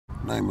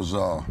Name is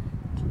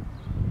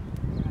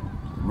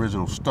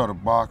original Stutter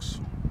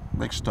Box,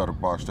 big Stutter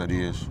Box that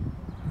is.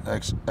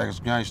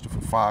 Ex-gangster for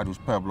 5 who's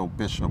Pueblo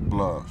Bishop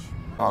Bloods.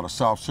 Out of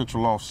South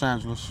Central Los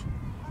Angeles,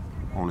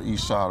 on the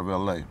east side of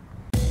LA.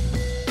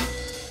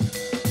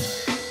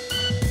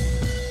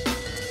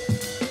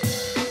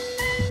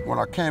 When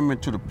I came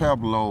into the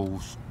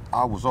Pueblos,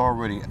 I was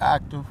already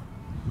active.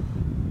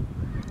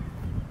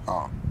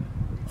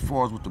 As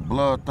far as with the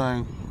blood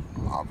thing,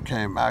 I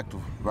became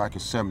active back in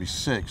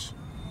 '76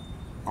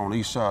 on the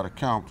east side of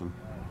Compton,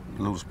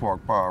 Lewis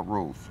Park Power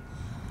Roads.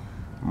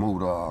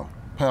 Moved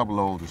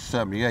Pueblos in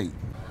 '78.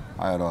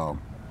 I had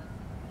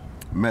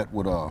met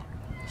with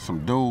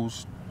some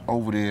dudes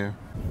over there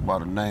by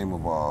the name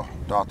of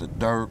Dr.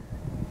 Dirk,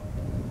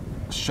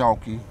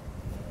 Shalky,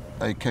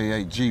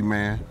 AKA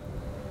G-Man,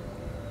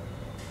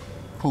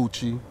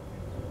 Poochie,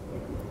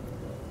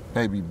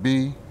 Baby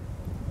B,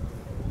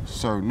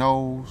 Sir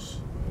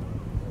Nose,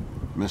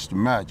 Mr.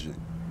 Magic,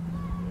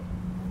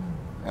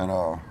 and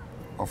a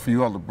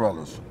few other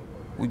brothers.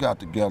 We got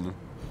together,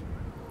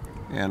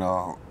 and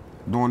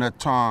during that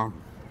time,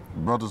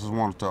 brothers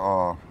wanted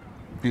to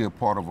be a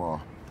part of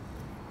a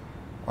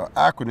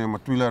acronym, a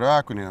 3-letter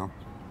acronym.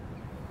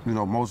 You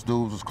know, most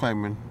dudes was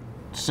claiming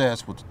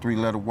success with the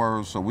 3-letter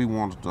words, so we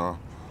wanted to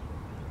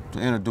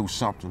introduce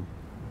something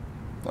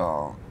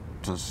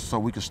so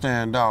we could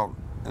stand out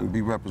and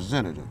be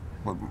representative.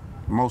 But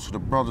most of the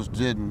brothers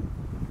didn't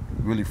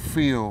really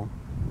feel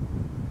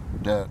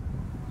that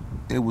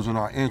it was in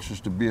our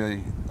interest to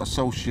be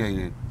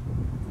associated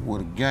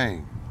with a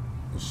gang,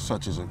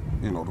 such as the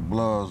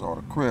Bloods or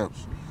the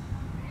Crips.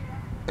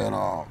 And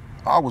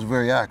I was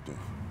very active,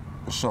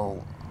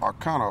 so I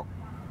kind of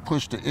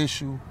pushed the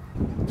issue.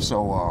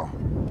 So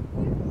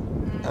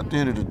at the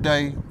end of the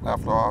day,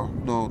 after our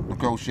little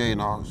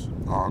negotiating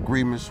our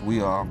agreements, we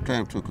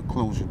came to a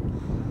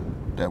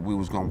conclusion that we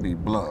was gonna be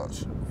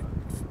Bloods,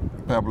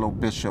 Pueblo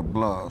Bishop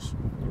Bloods,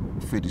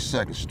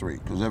 52nd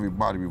Street, because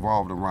everybody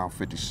revolved around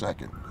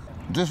 52nd.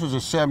 This was in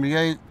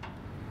 '78.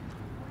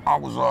 I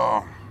was,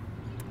 I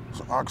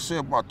could say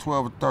about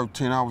 12 or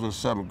 13. I was in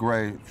 7th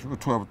grade,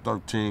 12 or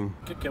 13.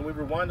 Can we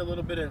rewind a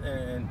little bit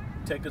and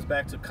take us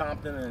back to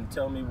Compton and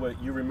tell me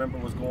what you remember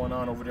was going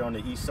on over there on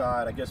the east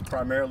side? I guess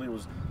primarily it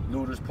was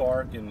Looters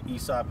Park and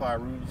East Side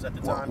Pyrus at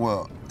the time?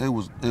 Well, it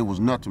was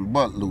nothing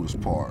but Looters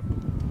Park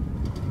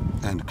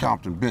and the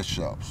Compton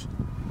Bishops.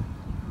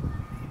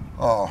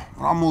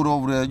 When I moved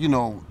over there,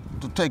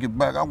 to take it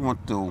back, I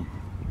went through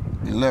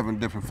 11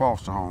 different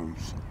foster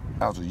homes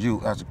as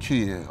a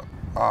kid.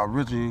 I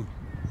originally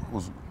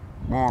was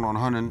born on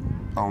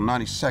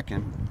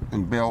 92nd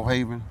in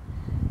Bellhaven.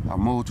 I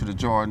moved to the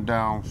Jordan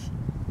Downs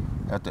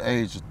at the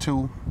age of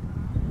 2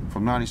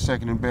 from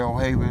 92nd in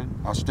Bellhaven.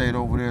 I stayed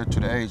over there to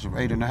the age of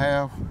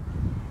 8.5.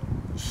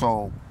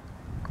 So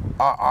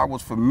I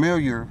was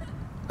familiar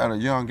at a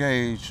young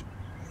age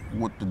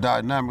with the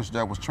dynamics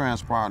that was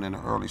transpiring in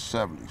the early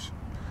 '70s.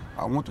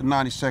 I went to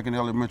 92nd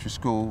Elementary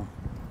School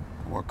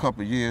for a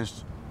couple of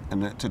years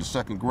and then to the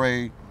 2nd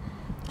grade.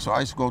 So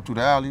I used to go through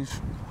the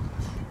alleys,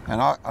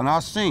 and I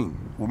seen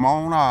with my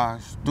own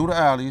eyes through the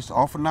alleys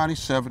off of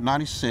 97,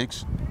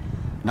 96,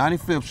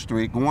 95th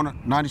Street, going to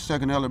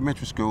 92nd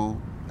Elementary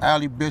School,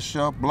 Alley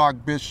Bishop, Block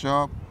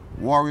Bishop,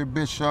 Warrior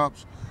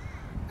Bishops,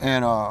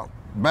 and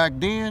back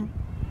then,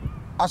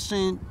 I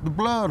seen the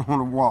blood on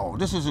the wall.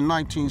 This is in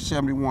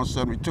 1971,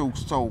 72.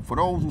 So for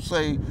those who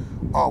say,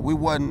 oh, we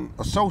wasn't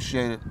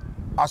associated,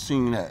 I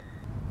seen that.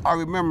 I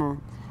remember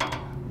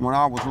when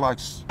I was like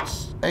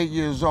 8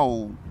 years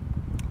old,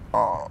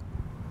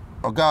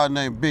 a guy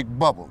named Big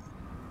Bubba.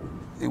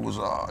 He was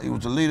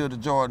the leader of the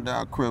Jordan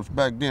Down Crips.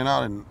 Back then,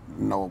 I didn't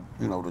know,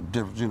 the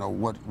difference,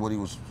 what he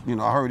was.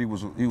 I heard he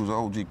was an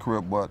OG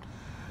Crip, but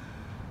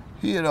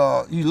he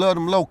loved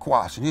them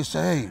loquats, and he'd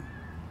say,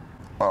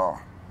 hey,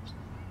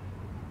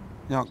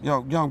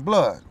 young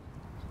blood,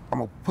 I'm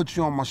gonna put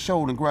you on my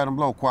shoulder and grab them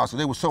loquats.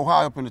 They were so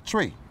high up in the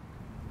tree.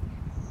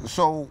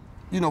 So,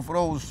 for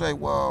those who say,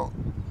 well,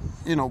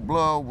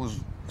 blood was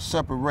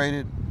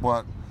separated,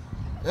 but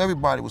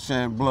everybody was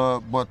saying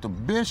blood, but the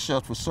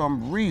bishops, for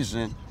some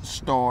reason,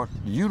 started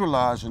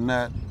utilizing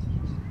that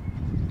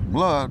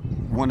blood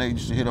when they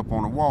used to hit up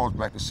on the walls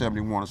back in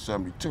 '71 or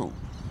 '72.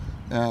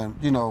 And,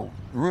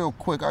 real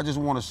quick, I just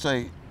want to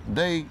say,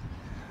 they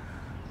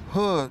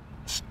hood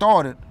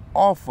started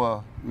off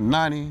of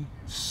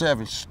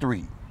 97th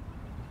Street,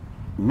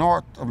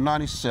 north of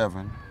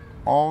 97,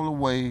 all the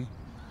way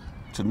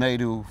to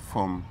Native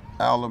from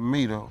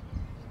Alameda,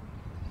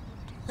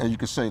 and you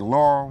could say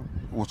Laurel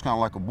was kind of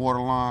like a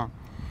borderline,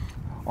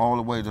 all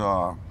the way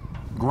to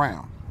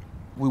Graham.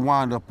 We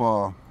wind up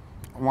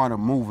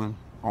moving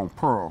on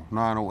Pearl,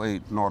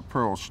 908 North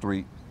Pearl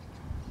Street,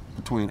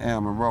 between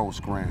Elm and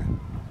Rosecrans,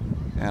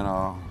 and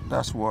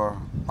that's where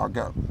I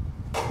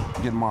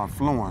getting my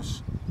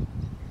influence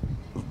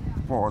as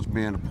far as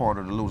being a part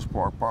of the Lewis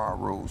Park Power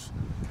Roads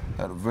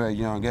at a very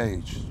young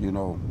age.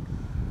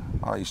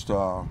 I used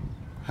to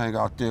hang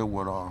out there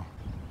with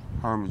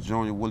Herman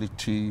Jr., Willie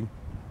T.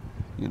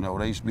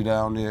 They used to be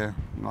down there.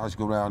 I used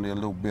to go down there a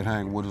little bit,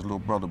 hang with his little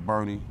brother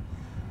Bernie.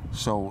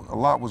 So a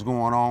lot was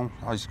going on.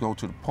 I used to go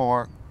to the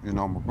park. You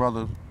know, my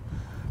brother,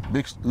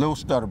 Lil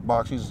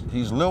Stutterbox,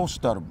 he's Lil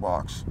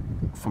Stutterbox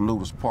from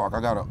Ludus Park.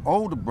 I got an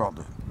older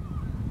brother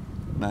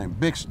named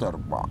Big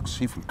Stutterbox.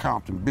 He from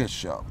Compton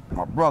Bishop.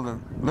 My brother,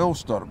 Lil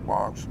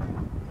Stutterbox,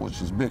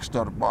 which is Big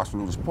Stutterbox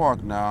from Ludus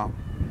Park now,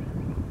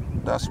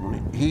 that's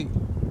when he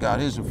got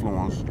his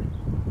influence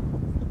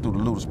through the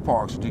Ludus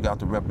Park, so he got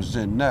to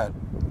represent that,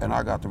 and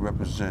I got to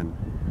represent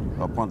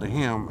up under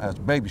him as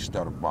Baby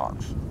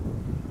Stutterbox.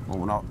 But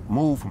when I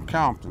moved from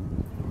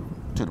Compton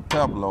to the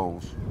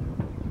Pueblos,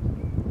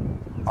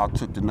 I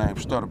took the name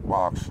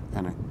Stutterbox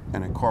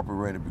and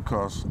incorporated,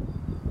 because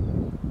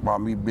by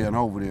me being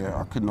over there,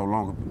 I could no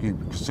longer be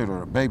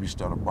considered a Baby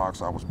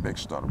Stutterbox. I was Big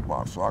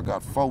Stutterbox. So I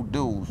got 4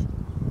 dudes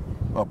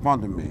up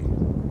under me.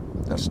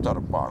 That's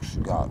Stutterbox.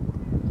 You got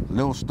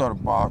Lil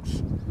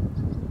Stutterbox.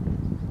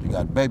 You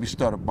got Baby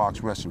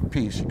Stutterbox, rest in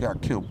peace. He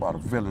got killed by the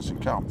villains in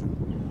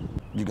Compton.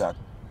 You got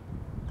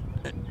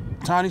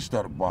Tiny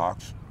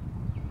Stutterbox,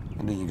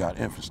 and then you got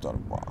Infant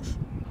Stutterbox.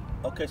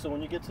 Okay, so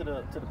when you get to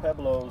the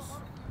Pueblos,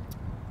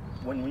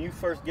 when you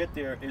first get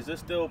there, is it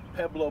still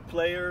Pueblo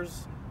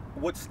players?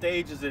 What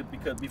stage is it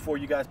before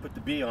you guys put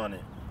the B on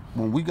it?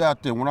 When we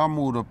got there, when I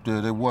moved up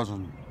there, there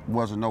wasn't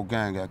no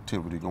gang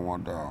activity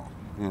going down.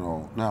 You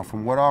know, now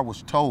from what I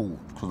was told,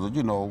 because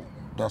you know,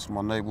 that's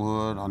my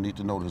neighborhood, I need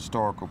to know the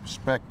historical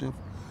perspective.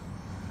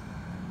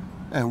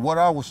 And what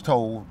I was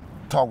told,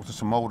 talking to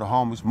some older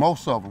homies,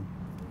 most of them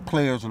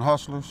players and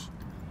hustlers,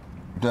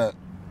 that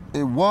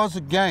it was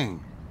a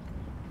gang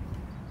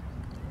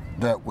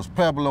that was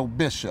Pueblo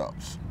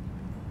Bishops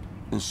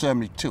in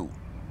 72,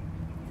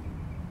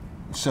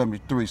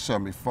 73,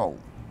 74.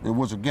 It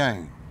was a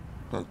gang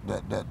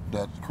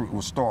that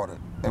was started.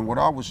 And what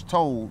I was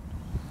told,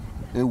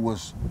 it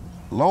was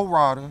Low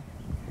Rider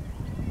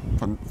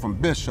from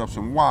Bishops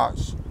and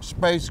Watts,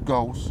 Space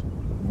Ghost,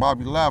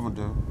 Bobby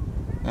Lavender,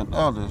 and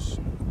others,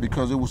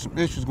 because there was some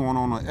issues going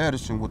on in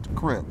Edison with the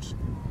Crips.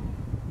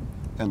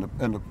 And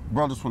the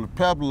brothers from the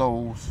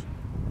Pueblos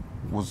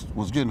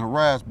was getting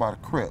harassed by the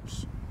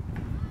Crips.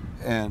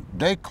 And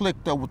they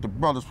clicked up with the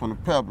brothers from the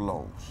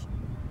Pueblos.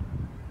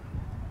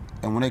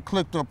 And when they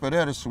clicked up at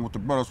Edison with the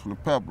brothers from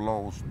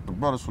the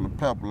brothers from the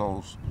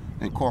Pueblos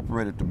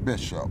incorporated the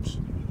Bishops.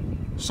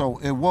 So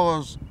it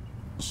was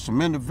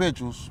some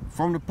individuals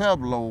from the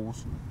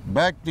Pueblos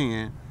back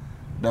then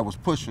that was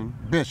pushing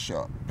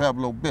Bishop,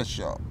 Pueblo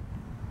Bishop.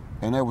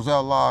 And they was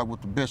allied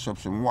with the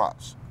Bishops and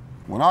Watts.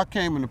 When I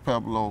came in the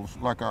Pueblos,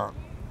 like I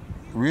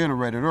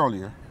reiterated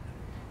earlier,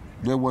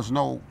 there was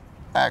no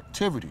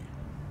activity,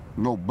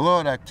 no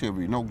blood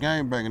activity, no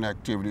gangbanging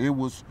activity. It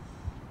was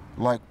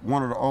like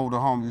one of the older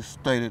homies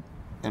stated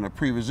in a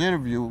previous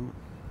interview,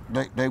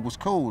 they was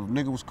cool. The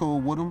nigga was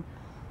cool with them,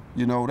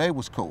 you know, they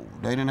was cool.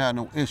 They didn't have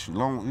no issue,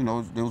 long, you know,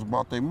 it was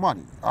about their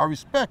money. I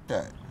respect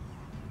that.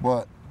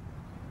 But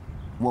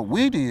what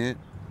we did,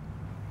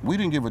 we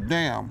didn't give a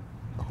damn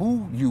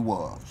who you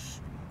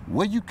was,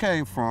 where you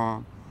came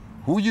from,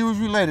 who you was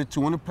related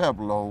to in the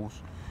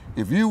Pueblos.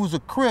 If you was a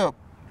Crip,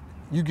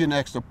 you getting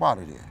X'd up out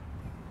of there.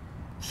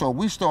 So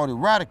we started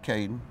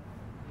eradicating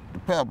the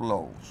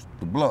Pueblos,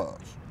 the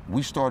Bloods.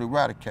 We started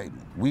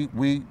eradicating. We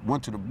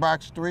went to the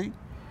back street,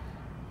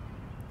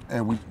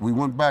 and we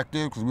went back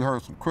there because we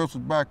heard some Crips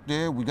was back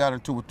there. We got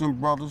into it with them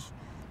brothers.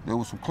 There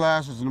was some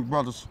classes, and the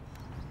brothers,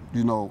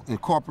 you know,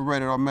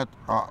 incorporated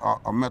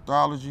our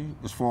methodology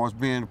as far as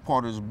being a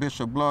part of this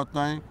Bishop Blood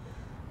thing.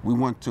 We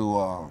went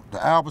to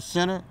the Albert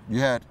Center.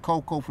 You had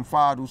Coco from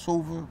Fire Deuce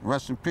Hoover,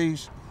 rest in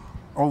peace,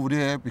 over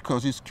there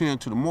because he's kin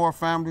to the Moore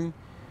family.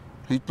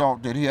 He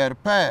thought that he had a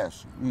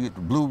pass. He had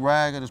the blue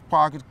rag in his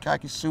pocket,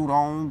 khaki suit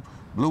on,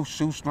 blue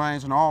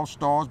shoestrings and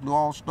All-Stars, blue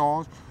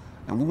All-Stars.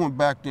 And we went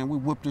back there and we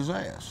whipped his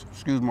ass,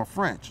 excuse my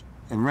French,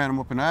 and ran him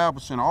up in the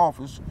Albert Center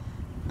office,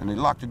 and they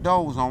locked the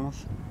doors on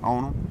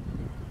him.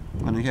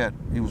 And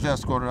he was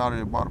escorted out of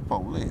there by the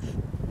police.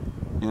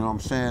 You know what I'm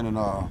saying?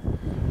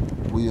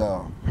 And we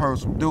heard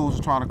some dudes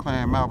trying to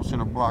claim Albert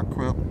Center block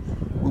Crip.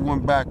 We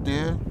went back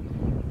there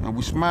and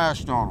we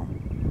smashed on them.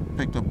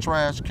 Picked up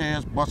trash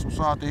cans, bust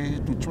them out there,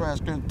 threw trash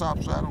cans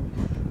tops at them.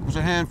 It was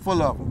a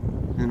handful of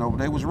them, you know, but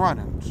they was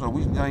running. So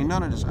ain't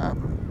none of this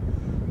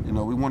happening. You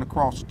know, we went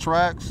across the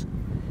tracks.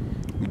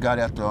 We got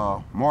at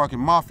the Mark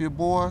and Mafia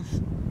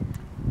boys.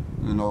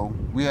 You know,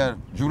 we had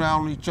drew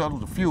down on each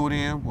other, a few of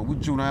them, but we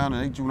drew down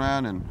and they drew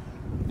down, and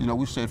you know,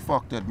 we said,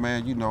 fuck that,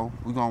 man, you know,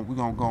 we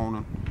gonna go on.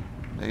 And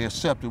they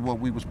accepted what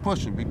we was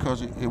pushing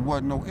because it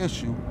wasn't no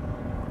issue.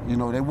 You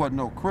know, there wasn't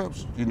no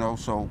Crips, you know,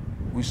 so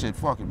we said,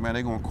 fuck it, man,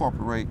 they gonna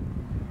incorporate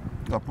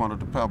up under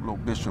the Pueblo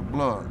Bishop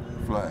Blood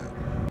flag.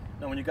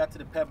 Now, when you got to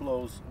the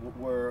Pueblos,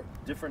 were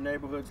different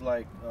neighborhoods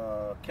like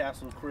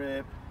Castle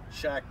Crib,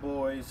 Shack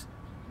Boys,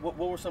 what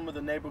were some of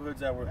the neighborhoods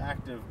that were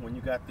active when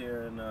you got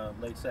there in the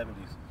late 70s?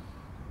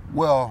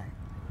 Well,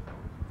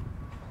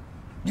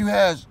 you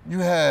had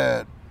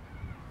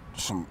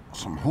some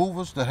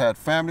Hoovers that had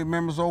family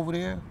members over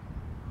there,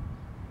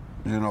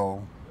 you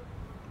know,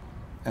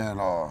 and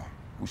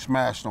we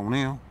smashed on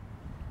them.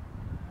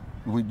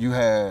 You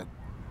had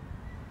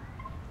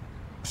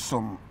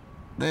some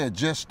they had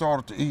just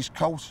started the East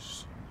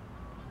Coast,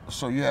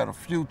 so you had a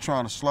few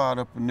trying to slide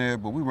up in there,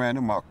 but we ran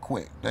them out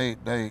quick. They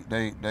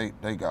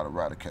got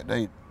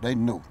eradicated. They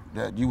knew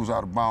that you was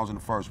out of bounds in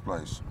the first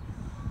place.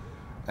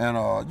 And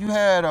you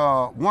had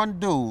one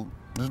dude,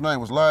 his name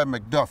was Larry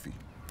McDuffie.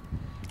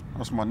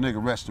 That's my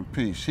nigga, rest in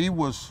peace. He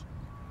was,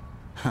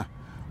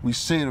 we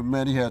seen him,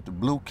 man, he had the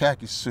blue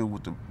khaki suit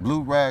with the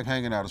blue rag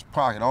hanging out his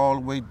pocket all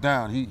the way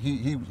down.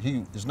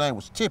 His name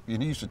was Tippy,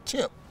 and he used to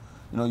tip.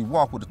 You know, you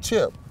walk with a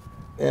tip.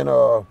 And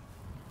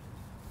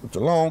with the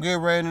long ear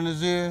raid in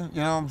his ear,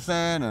 you know what I'm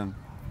saying? And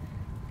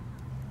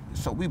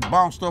so we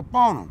bounced up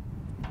on him.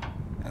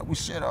 And we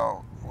said,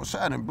 what's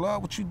happening,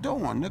 blood? What you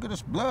doing? Nigga,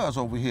 this blood's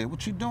over here.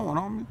 What you doing,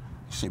 homie?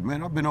 He said,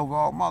 man, I've been over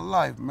all my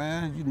life,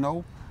 man. You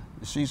know,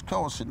 it's East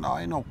Coast. I said, no,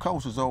 ain't no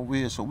coasters over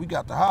here. So we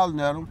got to hollering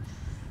at him.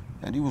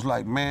 And he was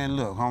like, man,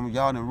 look, homie,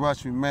 y'all didn't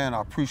rush me, man.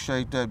 I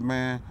appreciate that,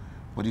 man.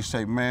 But he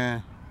said,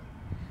 man,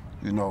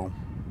 you know,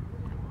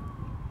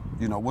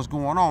 what's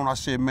going on? I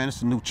said, man,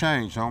 it's a new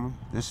change, homie.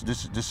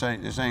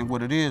 This ain't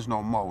what it is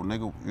no more,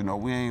 nigga. You know,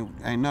 we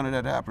ain't none of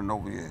that happening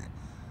over here.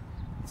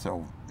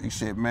 So he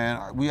said,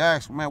 man, we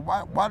asked, man,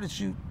 why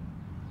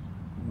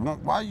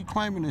are you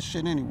claiming this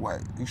shit anyway?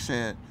 He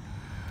said,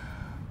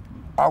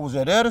 I was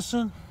at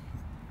Edison,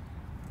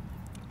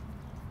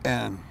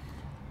 and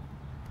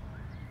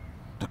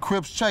the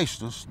Crips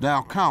chased us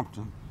down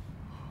Compton.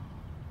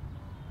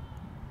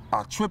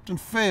 I tripped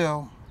and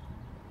fell,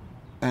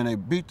 and they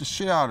beat the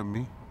shit out of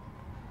me,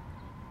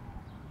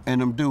 and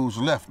them dudes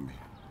left me.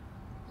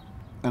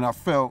 And I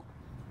felt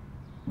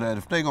that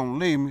if they gonna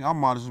leave me, I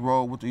might as well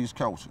roll with the East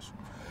Coasters.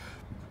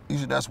 He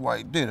said, that's why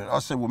he did it. I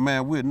said, well,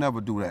 man, we'd never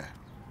do that.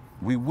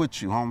 We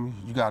with you, homie.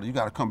 You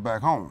gotta come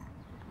back home.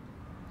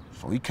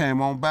 So he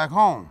came on back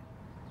home.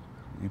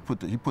 He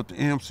put the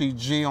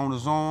MCG on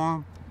his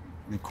arm.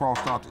 He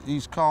crossed out the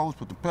East Coast,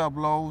 put the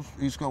Pueblos,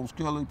 East Coast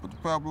Killer, he put the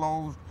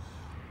Pueblos,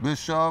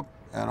 Bishop,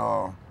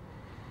 and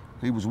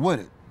he was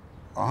with it,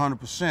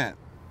 100%.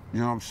 You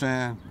know what I'm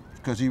saying?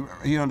 Because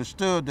he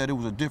understood that it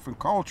was a different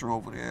culture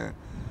over there,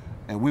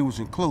 and we was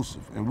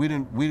inclusive, and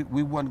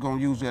we wasn't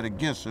gonna use that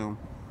against him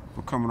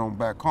for coming on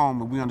back home,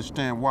 but we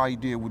understand why he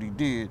did what he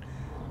did,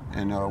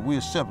 and we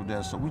accepted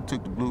that. So we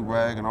took the blue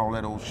rag and all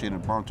that old shit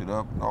and burnt it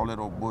up, and all that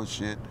old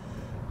bullshit,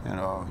 and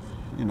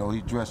you know,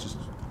 he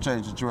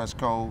changed the dress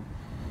code.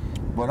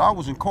 But I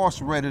was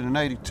incarcerated in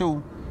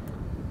 '82,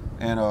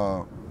 and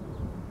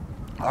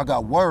I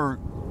got word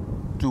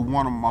through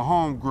one of my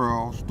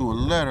homegirls through a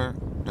letter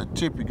that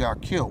Tippy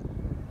got killed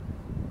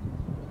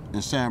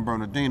in San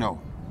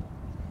Bernardino.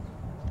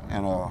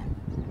 And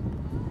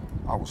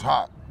I was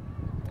hot.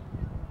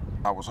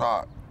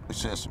 It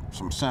said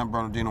some San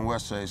Bernardino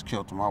essays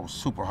killed him. I was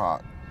super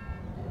hot.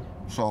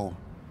 So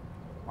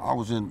I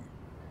was in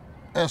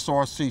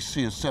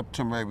SRCC in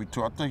September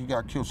 '82. I think he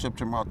got killed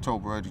September,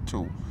 October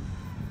 '82.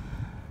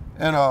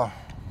 And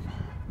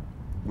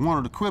one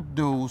of the Crip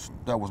dudes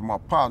that was my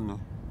partner,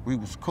 we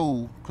was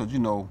cool, cause you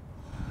know,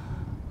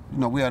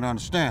 we had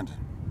understanding.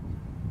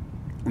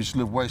 We used to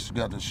live ways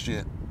together and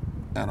shit.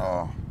 And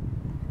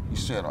he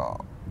said,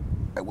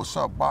 hey, what's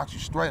up, Box? You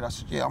straight? I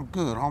said, yeah, I'm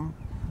good, homie.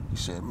 He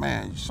said,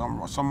 man,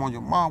 something on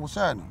your mind? What's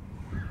happening?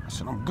 I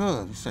said, I'm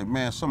good. He said,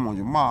 man, something on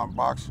your mind,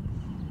 Box.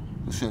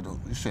 He said,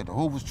 the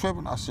Hoovers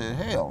tripping? I said,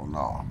 hell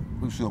no.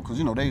 Because,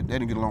 you know, they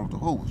didn't get along with the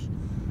Hoovers.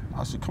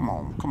 I said, come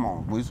on,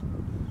 Weezy.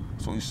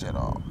 So he said,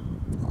 I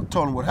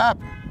told him what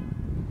happened.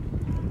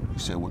 He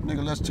said, well,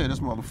 nigga, let's tear this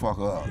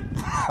motherfucker up.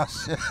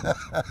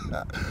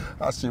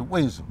 I said,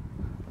 Weezy.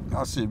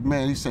 I said,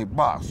 man, he said,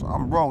 Box,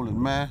 I'm rolling,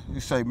 man.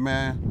 He said,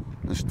 man,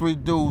 there's 3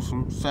 dudes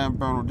from San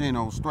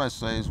Bernardino, stress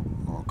says,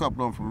 a couple of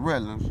them from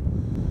Redlands.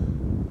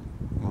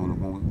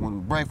 When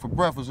we break for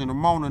breakfast in the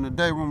morning, the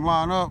day room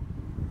line up,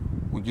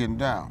 we getting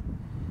down.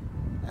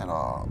 And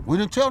we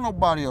didn't tell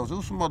nobody else. There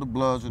was some other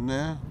bloods in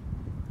there.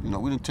 You know,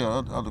 we didn't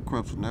tell other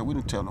Crips in there. We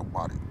didn't tell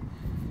nobody.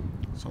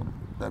 So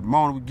that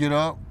morning we get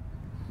up,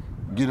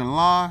 get in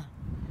line,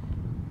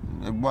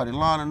 everybody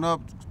lining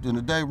up in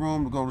the day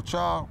room to go to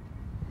trial.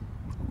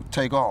 We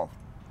take off.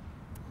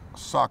 I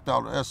socked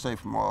out an essay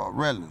from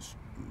Redlands,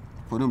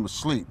 put him to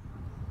sleep,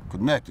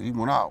 connected, he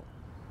went out.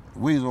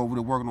 We was over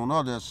there working on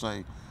another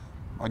essay.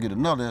 I get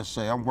another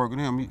essay, I'm working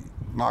him, he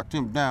knocked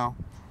him down.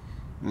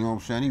 You know what I'm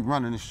saying? He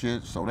running this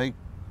shit, so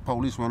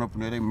police run up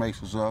in there, they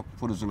mace us up,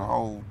 put us in a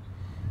hole.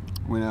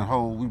 We in that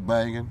hole, we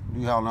banging.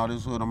 He hollering out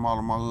his hood, I'm all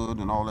in my hood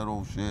and all that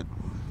old shit.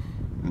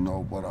 You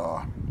know, but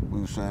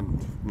we was saying,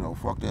 you know,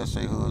 fuck the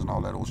essay hoods and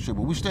all that old shit.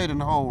 But we stayed in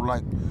the hole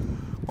like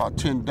about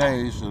 10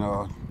 days,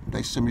 and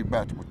they sent me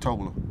back to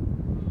Patola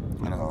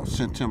and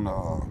sent him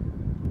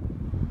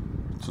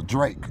to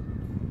Drake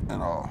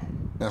and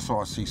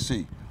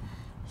SRCC.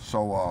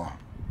 So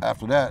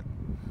after that,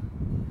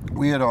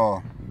 we had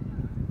I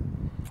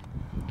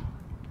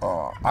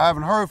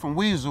haven't heard from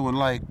Weasel in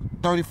like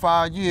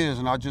 35 years,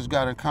 and I just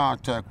got in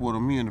contact with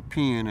him, me and the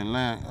pen, and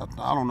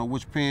I don't know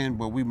which pen,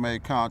 but we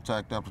made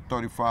contact after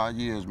 35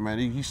 years, man.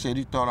 He said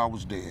he thought I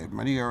was dead,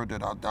 man. He heard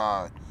that I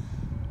died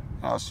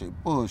I said,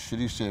 bullshit.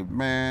 He said,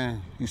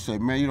 man,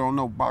 you don't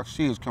know box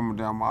tears coming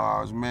down my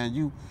eyes,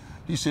 man.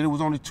 He said, it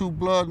was only 2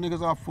 blood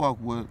niggas I fuck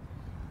with.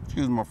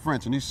 Excuse my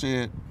French. And he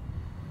said,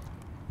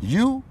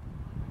 you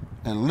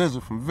and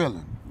Lizard from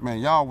Villain, man,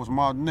 y'all was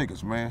my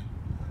niggas, man.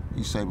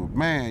 He said, but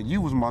man, you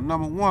was my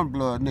 #1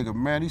 blood nigga,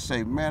 man. He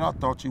said, man, I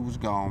thought you was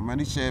gone, man.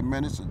 He said,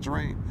 man, it's a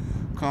dream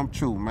come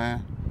true,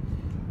 man.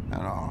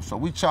 And so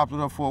we chopped it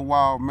up for a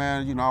while,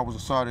 man. You know, I was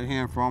excited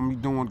hearing from him. He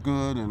doing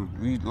good, and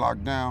we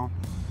locked down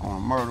on a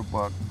murder,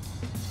 but,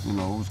 you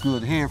know, it was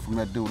good hearing from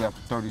that dude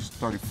after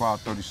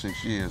 35,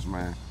 36 years,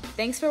 man.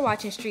 Thanks for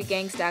watching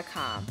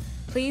StreetGangs.com.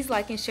 Please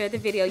like and share the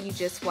video you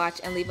just watched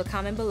and leave a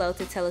comment below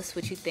to tell us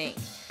what you think.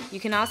 You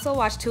can also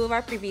watch 2 of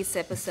our previous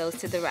episodes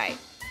to the right.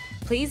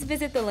 Please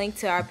visit the link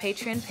to our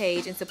Patreon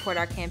page and support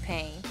our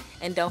campaign.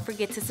 And don't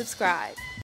forget to subscribe.